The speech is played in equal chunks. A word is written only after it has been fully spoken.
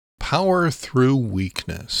Power through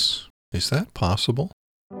weakness. Is that possible?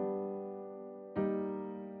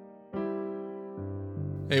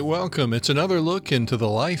 Hey, welcome. It's another look into the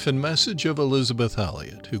life and message of Elizabeth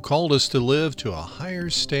Elliot, who called us to live to a higher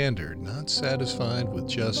standard, not satisfied with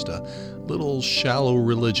just a little shallow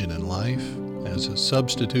religion in life, as a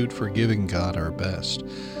substitute for giving God our best.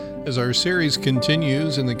 As our series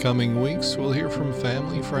continues in the coming weeks, we'll hear from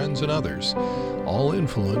family, friends, and others, all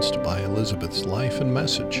influenced by Elizabeth's life and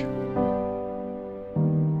message.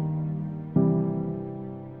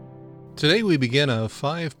 Today we begin a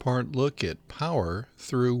 5-part look at power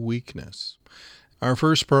through weakness. Our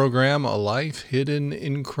first program, A Life Hidden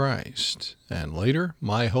in Christ, and later,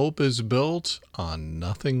 My Hope is Built on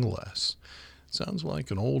Nothing Less. Sounds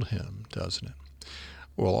like an old hymn, doesn't it?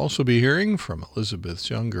 We'll also be hearing from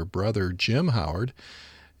Elizabeth's younger brother, Jim Howard,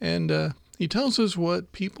 and he tells us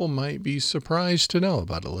what people might be surprised to know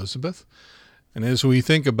about Elizabeth. And as we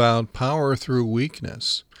think about power through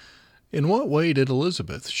weakness, in what way did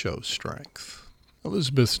Elizabeth show strength?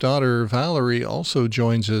 Elizabeth's daughter, Valerie, also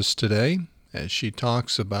joins us today as she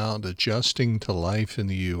talks about adjusting to life in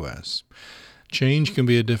the U.S. Change can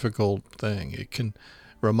be a difficult thing. It can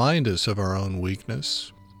remind us of our own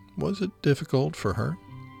weakness. Was it difficult for her?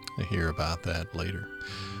 I hear about that later.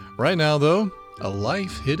 Right now, though, A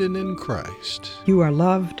Life Hidden in Christ. You are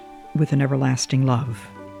loved with an everlasting love.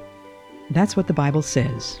 That's what the Bible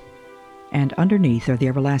says. And underneath are the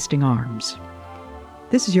everlasting arms.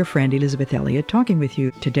 This is your friend Elizabeth Elliot talking with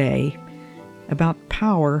you today about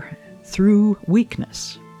power through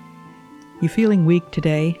weakness. You feeling weak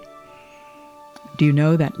today? Do you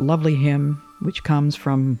know that lovely hymn which comes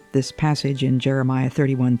from this passage in Jeremiah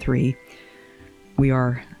 31:3? We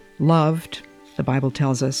are loved, the Bible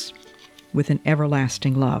tells us, with an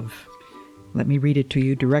everlasting love. Let me read it to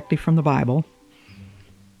you directly from the Bible.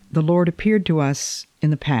 The Lord appeared to us in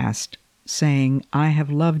the past, saying, I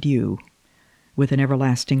have loved you with an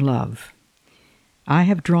everlasting love. I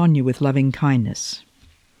have drawn you with loving kindness.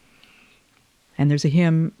 And there's a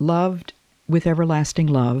hymn, loved with everlasting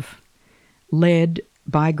love, led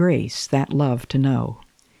by grace that love to know.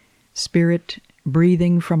 Spirit,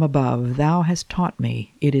 breathing from above, thou hast taught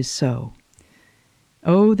me, it is so.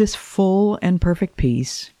 Oh, this full and perfect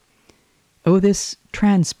peace, oh, this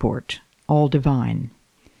transport all divine.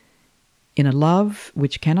 In a love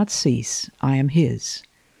which cannot cease, I am his,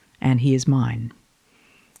 and he is mine.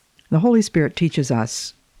 The Holy Spirit teaches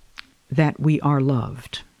us that we are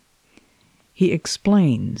loved. He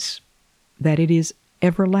explains that it is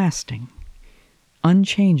everlasting,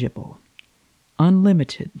 unchangeable,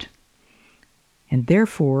 unlimited, and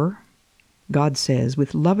therefore, God says,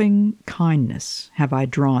 with loving kindness have I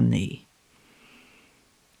drawn thee.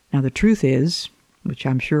 Now the truth is, which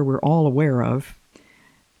I'm sure we're all aware of,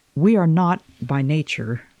 we are not by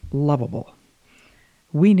nature lovable.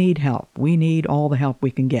 We need help. We need all the help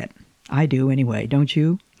we can get. I do anyway, don't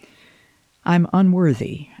you? I'm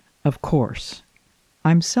unworthy, of course.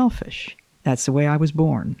 I'm selfish. That's the way I was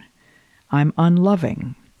born. I'm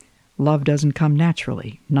unloving. Love doesn't come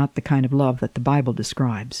naturally, not the kind of love that the Bible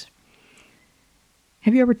describes.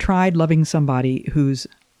 Have you ever tried loving somebody who's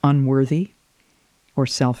unworthy, or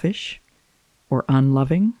selfish, or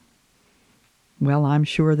unloving? Well, I'm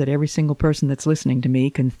sure that every single person that's listening to me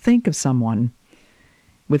can think of someone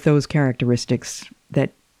with those characteristics that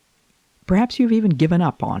perhaps you've even given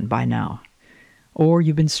up on by now, or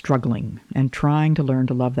you've been struggling and trying to learn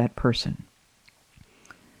to love that person.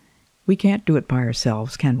 We can't do it by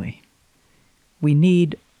ourselves, can we? We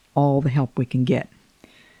need all the help we can get.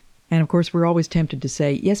 And of course, we're always tempted to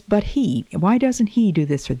say, yes, but he, why doesn't he do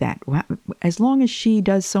this or that? As long as she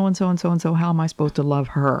does so-and-so and so-and-so, how am I supposed to love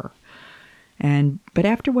her? But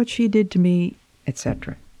after what she did to me,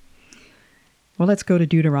 etc. Well, let's go to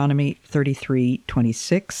Deuteronomy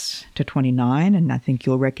 33:26 to 29, and I think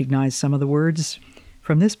you'll recognize some of the words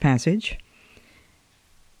from this passage.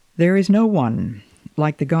 There is no one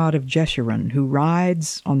like the God of Jeshurun, who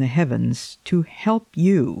rides on the heavens to help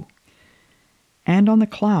you, and on the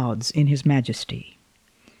clouds in his majesty.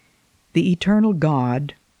 The eternal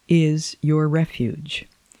God is your refuge,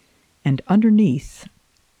 and underneath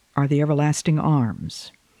are the everlasting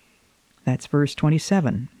arms. That's verse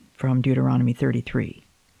 27 from Deuteronomy 33.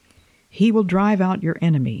 He will drive out your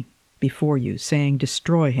enemy before you, saying,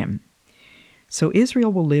 destroy him. So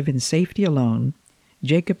Israel will live in safety alone.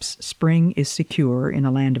 Jacob's spring is secure in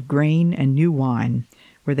a land of grain and new wine,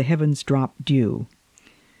 where the heavens drop dew.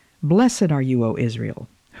 Blessed are you, O Israel.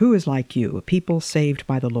 Who is like you, a people saved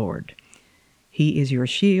by the Lord? He is your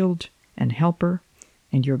shield and helper,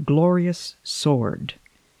 and your glorious sword.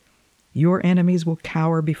 Your enemies will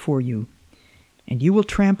cower before you. and you will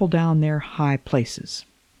trample down their high places.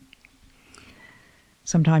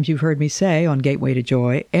 Sometimes you've heard me say on Gateway to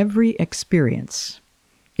Joy, every experience,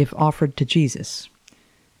 if offered to Jesus,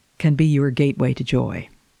 can be your gateway to joy.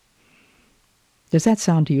 Does that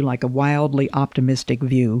sound to you like a wildly optimistic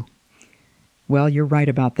view? Well, you're right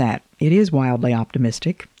about that. It is wildly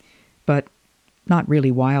optimistic, but not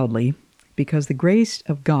really wildly, because the grace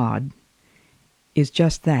of God is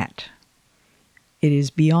just that. It is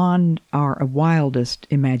beyond our wildest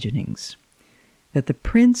imaginings, that the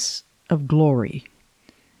Prince of Glory,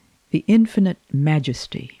 the infinite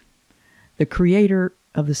majesty, the creator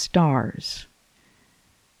of the stars,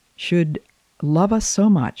 should love us so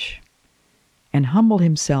much and humble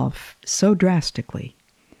himself so drastically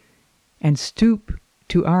and stoop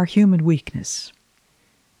to our human weakness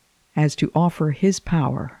as to offer his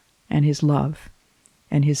power and his love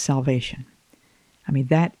and his salvation. I mean,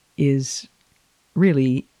 that is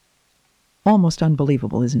really almost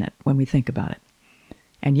unbelievable, isn't it, when we think about it?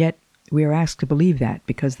 And yet, we are asked to believe that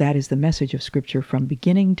because that is the message of Scripture from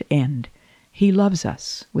beginning to end. He loves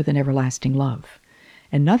us with an everlasting love.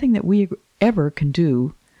 And nothing that we ever can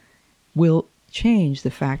do will change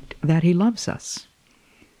the fact that he loves us.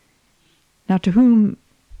 Now, to whom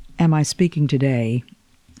am I speaking today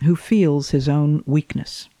who feels his own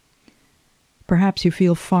weakness? Perhaps you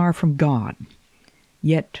feel far from God,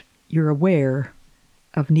 yet you're aware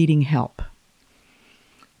of needing help.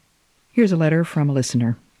 Here's a letter from a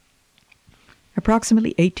listener.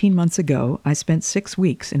 Approximately 18 months ago, I spent 6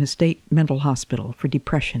 weeks in a state mental hospital for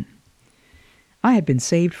depression. I had been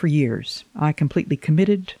saved for years. I completely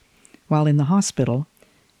committed while in the hospital,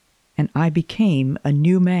 and I became a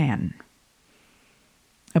new man.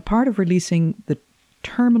 A part of releasing the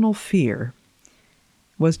terminal fear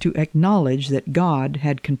was to acknowledge that God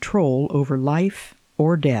had control over life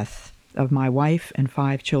or death of my wife and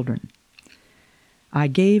 5 children. I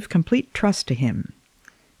gave complete trust to him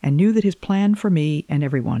and knew that his plan for me and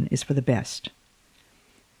everyone is for the best.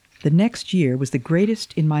 The next year was the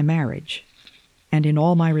greatest in my marriage and in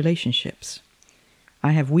all my relationships.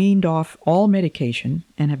 I have weaned off all medication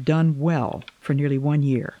and have done well for nearly 1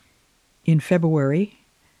 year. In February,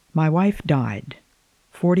 my wife died,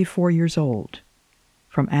 44 years old,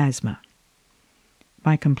 from asthma.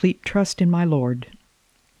 My complete trust in my Lord,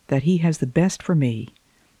 that he has the best for me,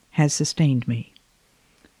 has sustained me.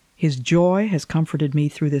 His joy has comforted me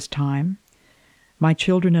through this time. My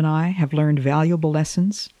children and I have learned valuable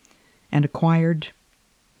lessons and acquired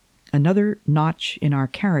another notch in our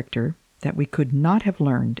character that we could not have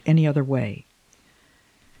learned any other way.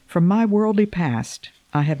 From my worldly past,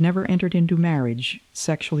 I have never entered into marriage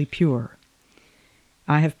sexually pure.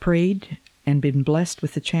 I have prayed and been blessed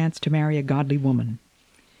with the chance to marry a godly woman.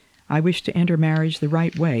 I wish to enter marriage the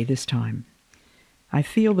right way this time. I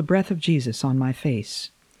feel the breath of Jesus on my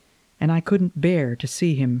face, and I couldn't bear to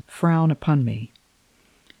see him frown upon me.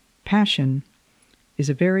 Passion is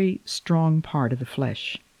a very strong part of the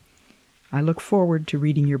flesh. I look forward to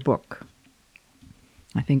reading your book.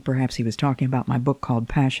 I think perhaps he was talking about my book called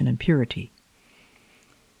Passion and Purity.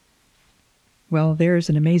 Well, there's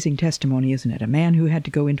an amazing testimony, isn't it? A man who had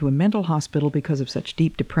to go into a mental hospital because of such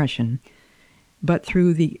deep depression, but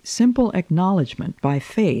through the simple acknowledgement by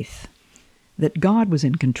faith that God was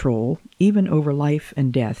in control, even over life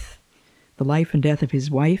and death, the life and death of his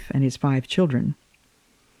wife and his 5 children,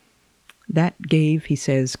 that gave, he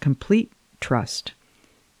says, complete trust.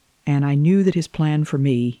 And I knew that his plan for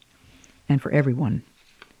me and for everyone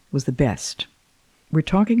was the best. We're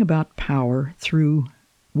talking about power through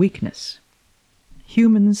weakness.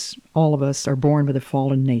 Humans, all of us, are born with a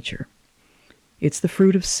fallen nature. It's the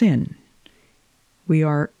fruit of sin. We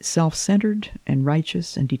are self-centered and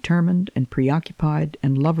righteous and determined and preoccupied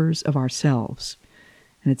and lovers of ourselves.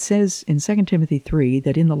 And it says in 2 Timothy 3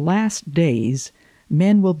 that in the last days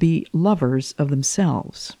men will be lovers of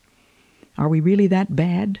themselves. Are we really that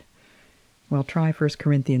bad? Well, try 1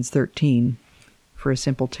 Corinthians 13 for a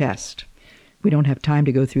simple test. We don't have time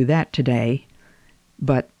to go through that today,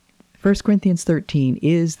 but 1 Corinthians 13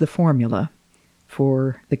 is the formula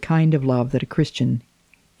for the kind of love that a Christian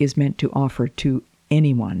is meant to offer to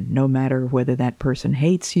anyone, no matter whether that person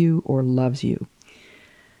hates you or loves you.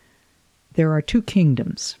 There are 2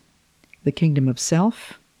 kingdoms, the kingdom of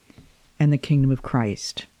self and the kingdom of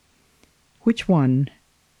Christ. Which one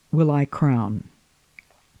will I crown?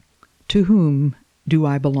 To whom do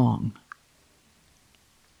I belong?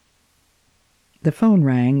 The phone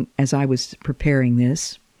rang as I was preparing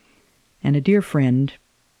this, and a dear friend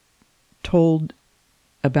told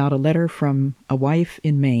about a letter from a wife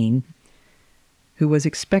in Maine who was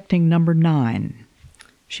expecting number 9.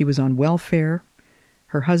 She was on welfare.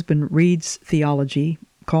 Her husband reads theology,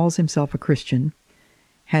 calls himself a Christian,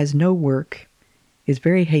 has no work, is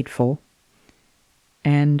very hateful,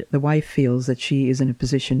 and the wife feels that she is in a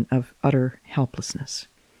position of utter helplessness.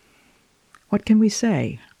 What can we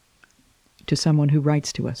say to someone who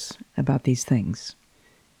writes to us about these things?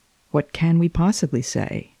 What can we possibly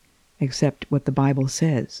say except what the Bible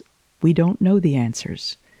says? We don't know the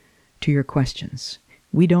answers to your questions.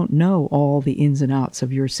 We don't know all the ins and outs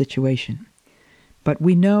of your situation. But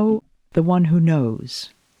we know the one who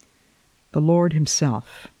knows, the Lord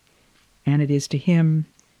himself, and it is to him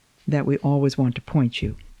that we always want to point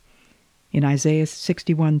you. In Isaiah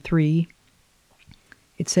 61:3,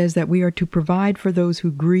 it says that we are to provide for those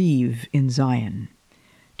who grieve in Zion,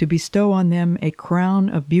 to bestow on them a crown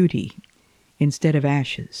of beauty instead of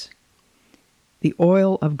ashes, the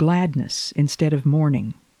oil of gladness instead of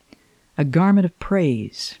mourning, a garment of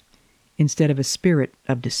praise instead of a spirit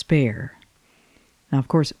of despair. Now, of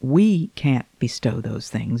course, we can't bestow those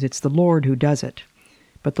things. It's the Lord who does it.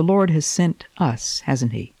 But the Lord has sent us,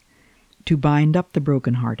 hasn't he, to bind up the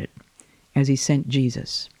brokenhearted, as he sent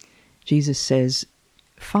Jesus. Jesus says,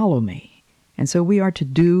 "Follow me." And so we are to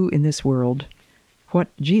do in this world what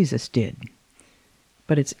Jesus did.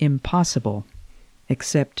 But it's impossible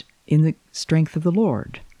except in the strength of the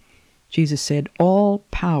Lord. Jesus said, "All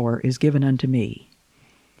power is given unto me."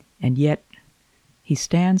 And yet he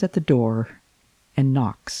stands at the door and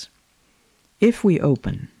knocks. If we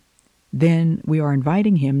open, then we are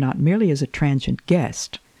inviting him not merely as a transient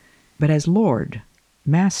guest, but as Lord,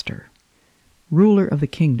 Master, ruler of the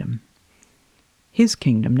kingdom. His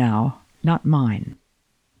kingdom now, not mine.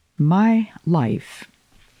 My life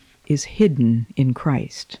is hidden in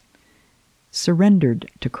Christ,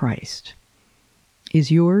 surrendered to Christ.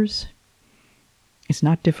 Is yours? It's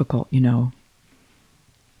not difficult, you know.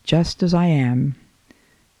 Just as I am,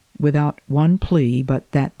 without one plea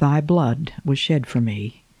but that thy blood was shed for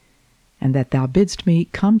me, and that thou bidst me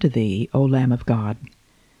come to thee, O Lamb of God,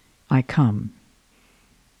 I come.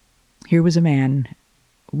 Here was a man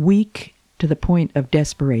weak to the point of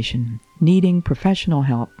desperation, needing professional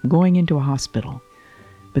help, going into a hospital,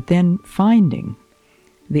 but then finding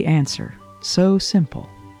the answer, so simple,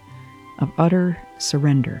 of utter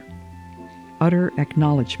surrender, utter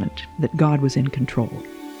acknowledgement that God was in control.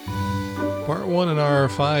 Part 1 in our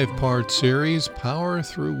 5-part series, Power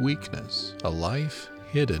Through Weakness, A Life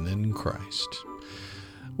Hidden in Christ.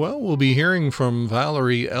 Well, we'll be hearing from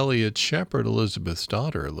Valerie Elliott Shepard, Elizabeth's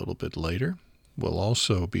daughter, a little bit later. We'll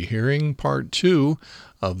also be hearing part 2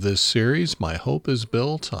 of this series, My Hope is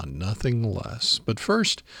Built on Nothing Less. But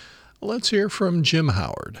first, let's hear from Jim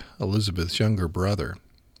Howard, Elizabeth's younger brother.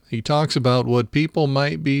 He talks about what people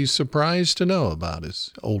might be surprised to know about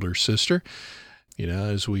his older sister. You know,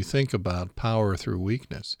 as we think about power through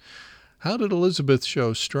weakness, how did Elizabeth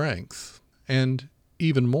show strength and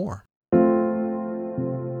even more?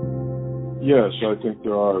 Yes, I think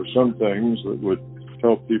there are some things that would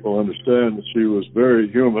help people understand that she was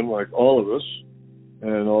very human, like all of us.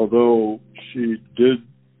 And although she did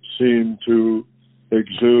seem to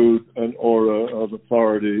exude an aura of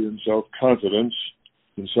authority and self-confidence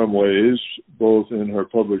in some ways, both in her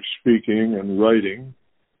public speaking and writing,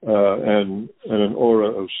 and an aura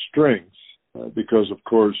of strength, because, of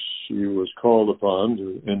course, she was called upon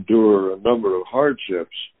to endure a number of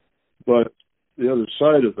hardships. But the other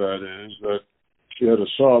side of that is that she had a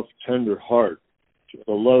soft, tender heart, she had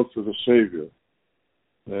a love for the Savior.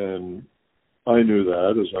 And I knew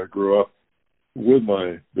that as I grew up with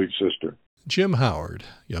my big sister. Jim Howard,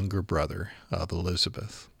 younger brother of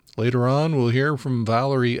Elizabeth. Later on, we'll hear from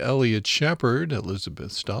Valerie Elliott Shepard,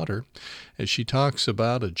 Elizabeth's daughter, as she talks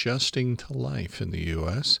about adjusting to life in the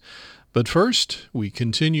U.S. But first, we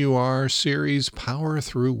continue our series, Power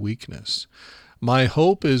Through Weakness. My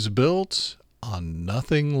hope is built on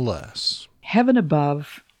nothing less. Heaven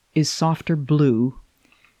above is softer blue.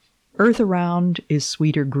 Earth around is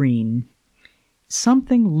sweeter green.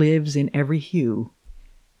 Something lives in every hue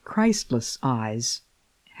Christless eyes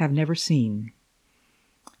have never seen.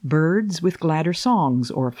 Birds with gladder songs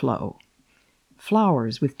o'erflow.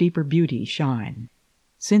 Flowers with deeper beauty shine.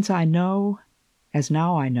 Since I know, as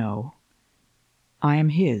now I know, I am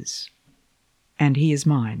His, and He is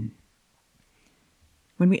mine.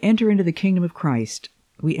 When we enter into the kingdom of Christ,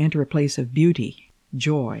 we enter a place of beauty,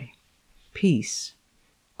 joy, peace,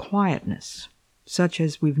 quietness, such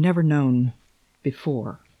as we've never known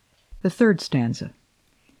before. The third stanza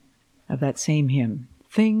of that same hymn,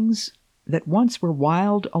 things that once were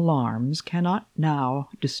wild alarms cannot now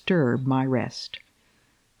disturb my rest.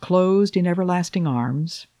 Closed in everlasting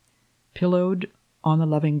arms, pillowed on the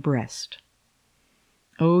loving breast.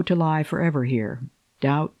 Oh, to lie forever here,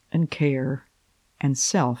 doubt and care and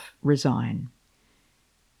self resign.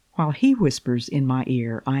 While he whispers in my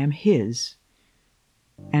ear, I am his,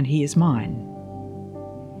 and he is mine.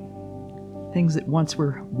 Things that once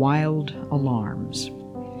were wild alarms.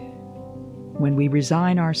 When we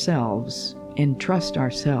resign ourselves, entrust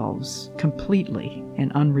ourselves completely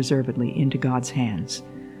and unreservedly into God's hands,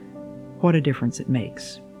 what a difference it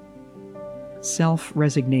makes.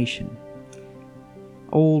 Self-resignation.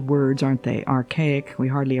 Old words, aren't they? Archaic. We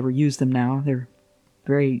hardly ever use them now. They're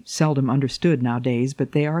very seldom understood nowadays,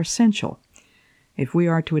 but they are essential if we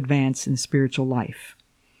are to advance in spiritual life.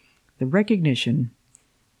 The recognition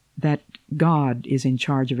that God is in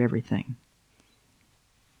charge of everything.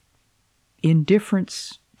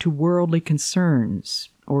 Indifference to worldly concerns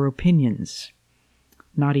or opinions.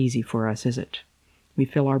 Not easy for us, is it? We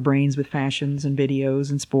fill our brains with fashions and videos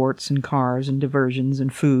and sports and cars and diversions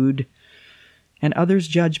and food and others'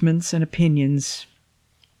 judgments and opinions,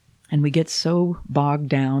 and we get so bogged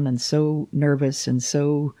down and so nervous and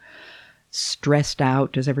so stressed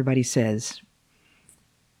out, as everybody says.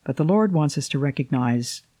 But the Lord wants us to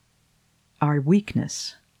recognize our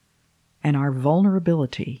weakness and our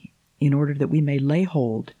vulnerability in order that we may lay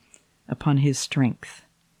hold upon His strength.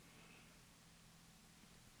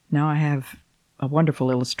 Now I have a wonderful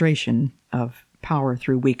illustration of power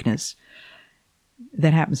through weakness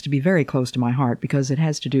that happens to be very close to my heart because it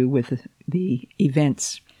has to do with the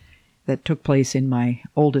events that took place in my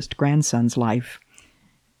oldest grandson's life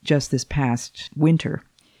just this past winter.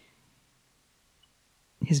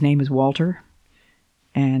 His name is Walter,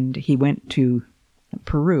 and he went to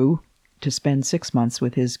Peru to spend 6 months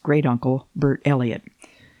with his great-uncle, Bert Elliott.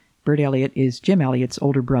 Bert Elliott is Jim Elliott's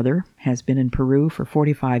older brother, has been in Peru for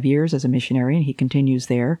 45 years as a missionary, and he continues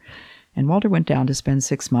there. And Walter went down to spend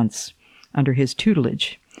 6 months under his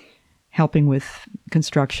tutelage, helping with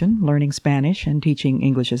construction, learning Spanish, and teaching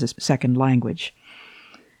English as a second language.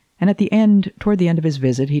 And toward the end of his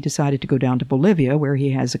visit, he decided to go down to Bolivia, where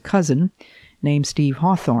he has a cousin named Steve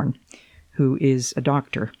Hawthorne, who is a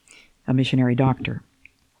doctor, a missionary doctor.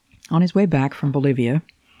 On his way back from Bolivia,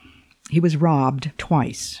 he was robbed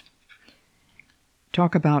twice.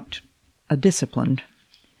 Talk about a discipline.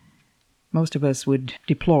 Most of us would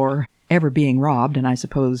deplore ever being robbed, and I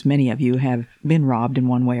suppose many of you have been robbed in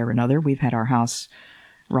one way or another. We've had our house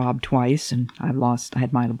robbed twice, and I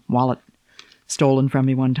had my wallet stolen from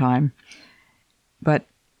me one time. But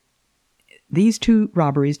these two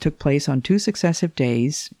robberies took place on 2 successive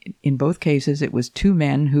days. In both cases, it was 2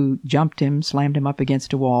 men who jumped him, slammed him up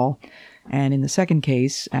against a wall, and in the second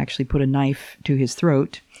case, actually put a knife to his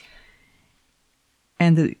throat.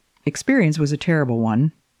 And the experience was a terrible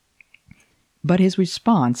one, but his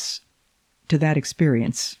response to that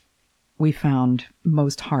experience we found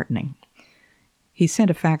most heartening. He sent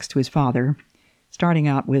a fax to his father, starting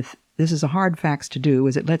out with, "This is a hard fax to do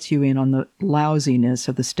as it lets you in on the lousiness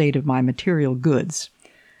of the state of my material goods.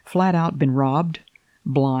 Flat out been robbed,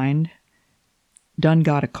 blind, done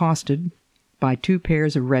got accosted by 2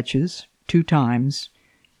 pairs of wretches 2 times.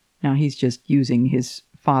 Now he's just using his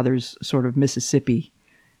father's sort of Mississippi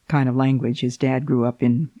kind of language. His dad grew up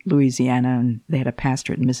in Louisiana, and they had a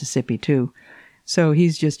pastorate in Mississippi too. So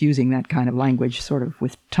he's just using that kind of language sort of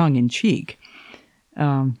with tongue-in-cheek.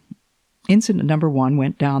 Incident number 1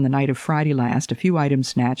 went down the night of Friday last, a few items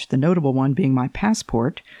snatched, the notable one being my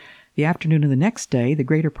passport. The afternoon of the next day, the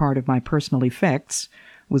greater part of my personal effects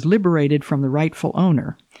was liberated from the rightful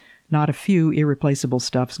owner. Not a few irreplaceable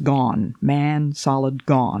stuffs gone. Man, solid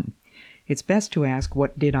gone. It's best to ask,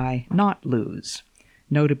 what did I not lose?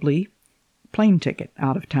 Notably, plane ticket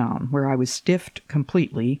out of town, where I was stiffed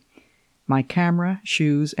completely, my camera,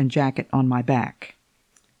 shoes, and jacket on my back.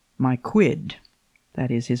 My quid,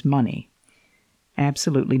 that is his money.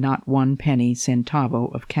 Absolutely not 1 penny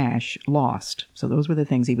centavo of cash lost. So those were the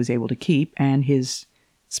things he was able to keep, and his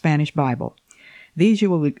Spanish Bible. These, you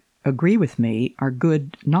will agree with me, are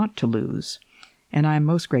good not to lose, and I am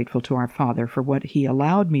most grateful to our Father for what He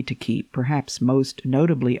allowed me to keep, perhaps most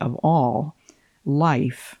notably of all,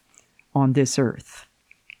 life on this earth.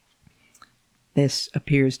 This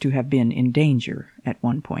appears to have been in danger at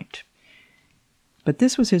one point. But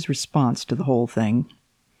this was his response to the whole thing.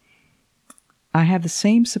 I have the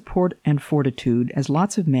same support and fortitude as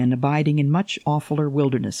lots of men abiding in much awfuler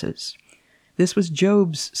wildernesses. This was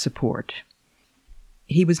Job's support.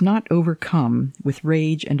 He was not overcome with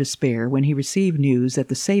rage and despair when he received news that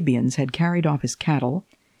the Sabians had carried off his cattle,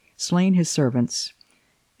 slain his servants,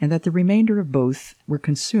 and that the remainder of both were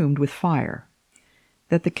consumed with fire,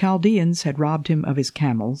 that the Chaldeans had robbed him of his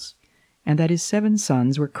camels, and that his 7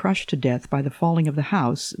 sons were crushed to death by the falling of the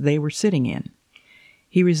house they were sitting in.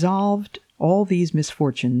 He resolved all these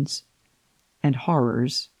misfortunes and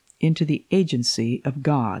horrors into the agency of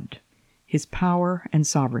God, his power and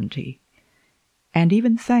sovereignty, and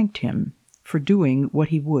even thanked him for doing what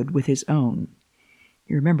he would with his own.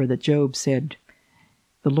 You remember that Job said,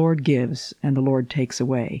 "The Lord gives and the Lord takes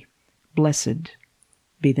away. Blessed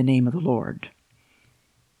be the name of the Lord."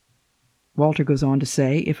 Walter goes on to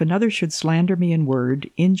say, "If another should slander me in word,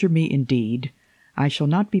 injure me in deed, I shall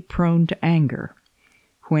not be prone to anger,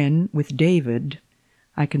 when, with David,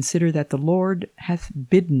 I consider that the Lord hath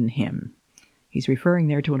bidden him." He's referring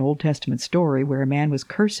there to an Old Testament story where a man was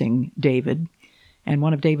cursing David, and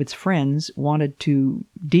one of David's friends wanted to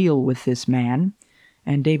deal with this man,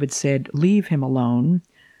 and David said, "Leave him alone.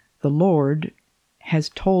 The Lord has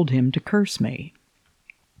told him to curse me."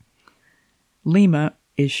 Lima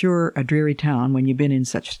is sure a dreary town when you've been in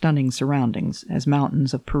such stunning surroundings as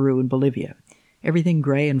mountains of Peru and Bolivia. Everything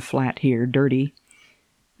gray and flat here, dirty,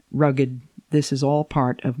 rugged. This is all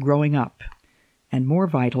part of growing up, and more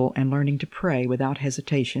vital and learning to pray without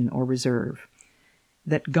hesitation or reserve,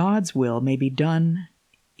 that God's will may be done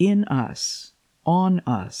in us, on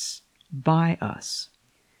us, by us,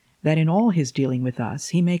 that in all his dealing with us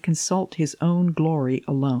he may consult his own glory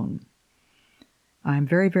alone. I am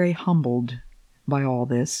very, very humbled by all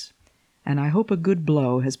this, and I hope a good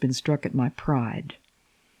blow has been struck at my pride.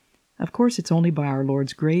 Of course, it's only by our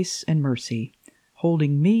Lord's grace and mercy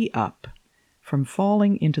holding me up from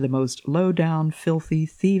falling into the most low-down, filthy,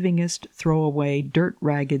 thievingest, throwaway,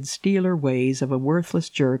 dirt-ragged, stealer ways of a worthless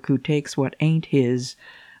jerk who takes what ain't his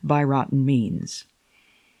by rotten means.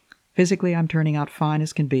 Physically, I'm turning out fine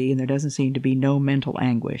as can be, and there doesn't seem to be no mental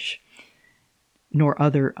anguish, nor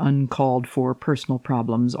other uncalled-for personal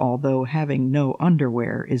problems, although having no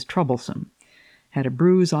underwear is troublesome. Had a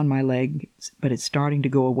bruise on my leg, but it's starting to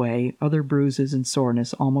go away. Other bruises and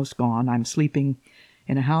soreness almost gone. I'm sleeping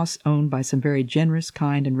in a house owned by some very generous,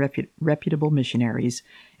 kind, and reputable missionaries.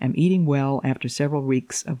 Am eating well after several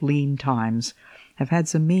weeks of lean times. Have had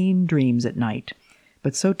some mean dreams at night,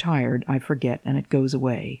 but so tired I forget and it goes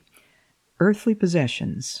away. Earthly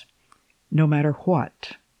possessions, no matter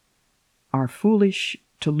what, are foolish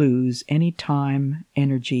to lose any time,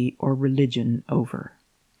 energy, or religion over.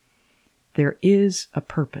 There is a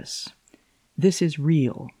purpose. This is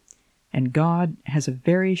real, and God has a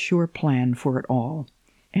very sure plan for it all.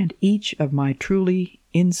 And each of my truly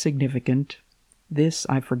insignificant, this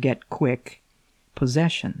I forget quick,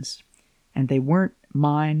 possessions, and they weren't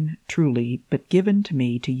mine truly, but given to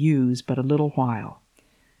me to use but a little while.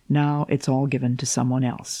 Now it's all given to someone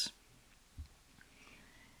else.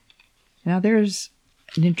 Now there's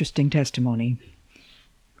an interesting testimony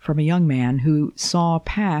from a young man who saw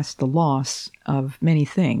past the loss of many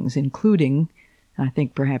things, including, I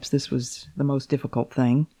think perhaps this was the most difficult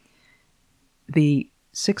thing, the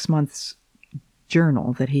 6 months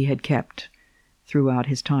journal that he had kept throughout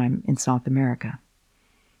his time in South America.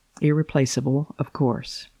 Irreplaceable, of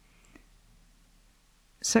course.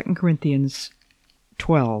 2 Corinthians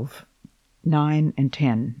 12, 9 and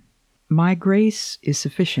 10. My grace is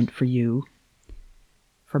sufficient for you,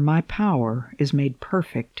 for my power is made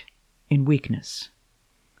perfect in weakness.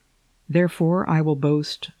 Therefore I will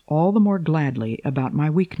boast all the more gladly about my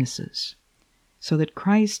weaknesses, so that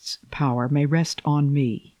Christ's power may rest on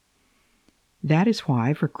me. That is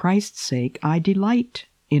why, for Christ's sake, I delight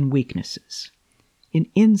in weaknesses, in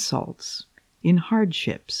insults, in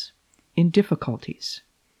hardships, in difficulties.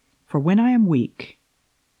 For when I am weak,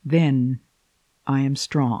 then I am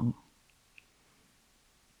strong.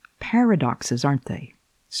 Paradoxes, aren't they?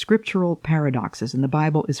 Scriptural paradoxes, and the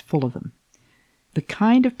Bible is full of them. The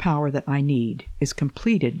kind of power that I need is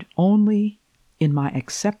completed only in my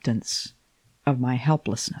acceptance of my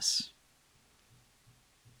helplessness.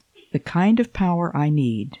 The kind of power I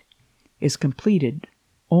need is completed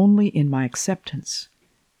only in my acceptance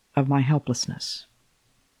of my helplessness.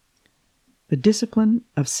 The discipline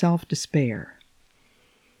of self-despair.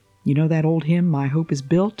 You know that old hymn, "My hope is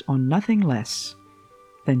built on nothing less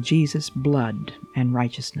than Jesus' blood and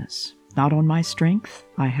righteousness. Not on my strength,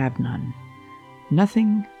 I have none.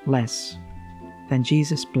 Nothing less than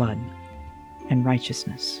Jesus' blood and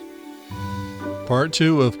righteousness." Part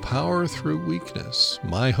 2 of Power Through Weakness.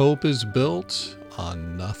 My hope is built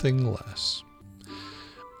on nothing less.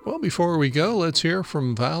 Well, before we go, let's hear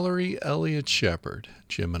from Valerie Elliott Shepard,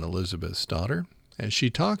 Jim and Elizabeth's daughter, as she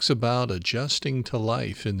talks about adjusting to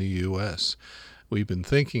life in the U.S. We've been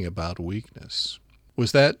thinking about weakness.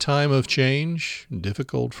 Was that time of change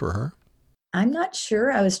difficult for her? I'm not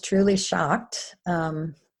sure I was truly shocked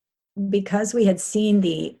because we had seen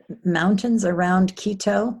the mountains around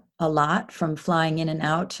Quito a lot from flying in and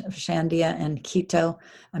out of Shandia and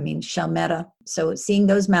Chalmette. So seeing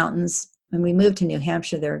those mountains, when we moved to New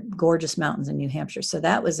Hampshire, there are gorgeous mountains in New Hampshire. So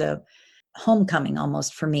that was a homecoming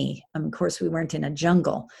almost for me. Of course, we weren't in a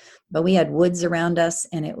jungle, but we had woods around us,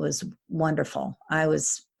 and it was wonderful. I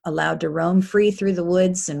was allowed to roam free through the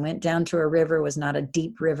woods and went down to a river. It was not a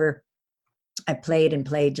deep river. I played and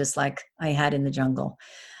played just like I had in the jungle.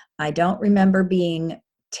 I don't remember being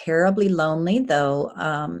terribly lonely, though,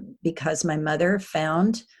 because my mother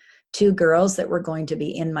found two girls that were going to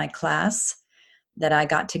be in my class that I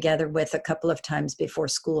got together with a couple of times before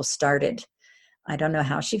school started. I don't know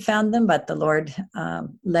how she found them, but the Lord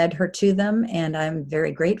led her to them. And I'm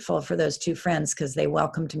very grateful for those two friends because they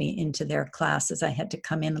welcomed me into their classes. I had to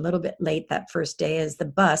come in a little bit late that first day as the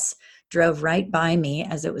bus drove right by me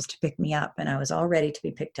as it was to pick me up. And I was all ready to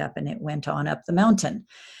be picked up, and it went on up the mountain.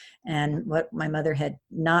 And what my mother had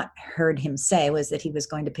not heard him say was that he was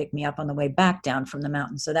going to pick me up on the way back down from the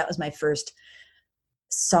mountain. So that was my first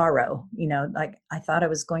sorrow, like I thought I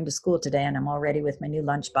was going to school today and I'm already with my new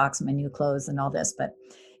lunchbox and my new clothes and all this. But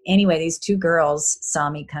anyway, these two girls saw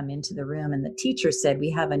me come into the room, and the teacher said,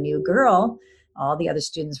 "We have a new girl." All the other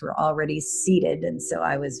students were already seated. And so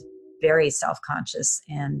I was very self-conscious.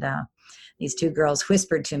 And these two girls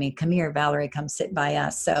whispered to me, "Come here, Valerie, come sit by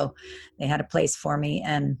us." So they had a place for me.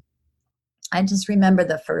 And I just remember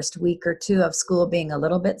the first week or two of school being a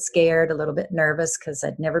little bit scared, a little bit nervous because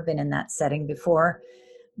I'd never been in that setting before.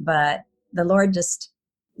 But the Lord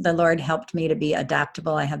helped me to be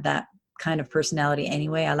adaptable. I have that kind of personality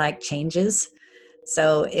anyway. I like changes.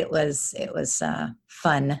 So it was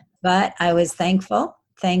fun, but I was thankful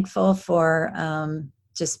for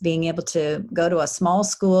just being able to go to a small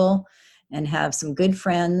school and have some good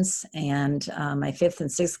friends. And my 5th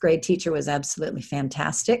and 6th grade teacher was absolutely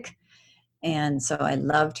fantastic. And so I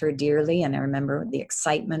loved her dearly. And I remember the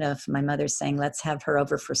excitement of my mother saying, "Let's have her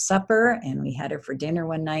over for supper." And we had her for dinner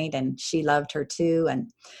one night, and she loved her too. And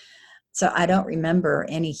so I don't remember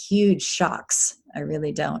any huge shocks. I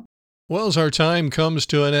really don't. Well, as our time comes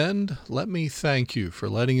to an end, let me thank you for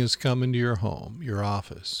letting us come into your home, your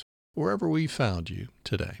office, wherever we found you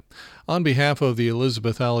today. On behalf of the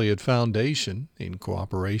Elizabeth Elliot Foundation, in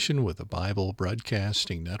cooperation with the Bible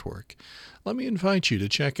Broadcasting Network, let me invite you to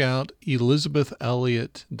check out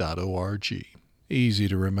elizabethelliot.org. Easy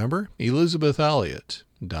to remember,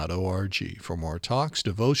 elizabethelliot.org, for more talks,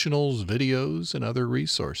 devotionals, videos, and other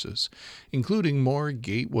resources, including more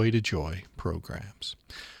Gateway to Joy programs.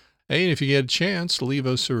 Hey, and if you get a chance, leave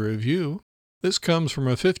us a review. This comes from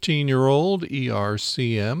a 15-year-old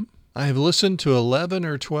ERCM. I have listened to 11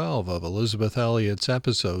 or 12 of Elizabeth Elliot's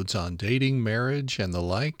episodes on dating, marriage, and the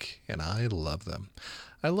like, and I love them.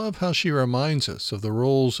 I love how she reminds us of the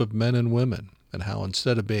roles of men and women, and how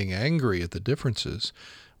instead of being angry at the differences,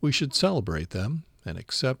 we should celebrate them and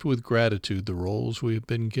accept with gratitude the roles we have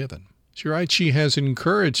been given. She writes, "She has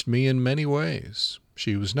encouraged me in many ways.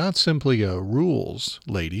 She was not simply a rules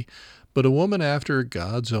lady, but a woman after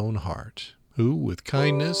God's own heart, who, with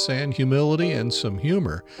kindness and humility and some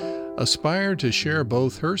humor, aspired to share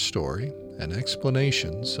both her story and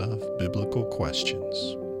explanations of biblical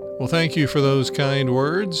questions." Well, thank you for those kind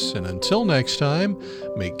words, and until next time,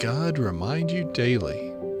 may God remind you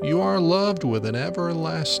daily you are loved with an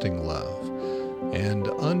everlasting love, and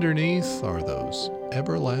underneath are those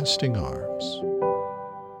everlasting arms.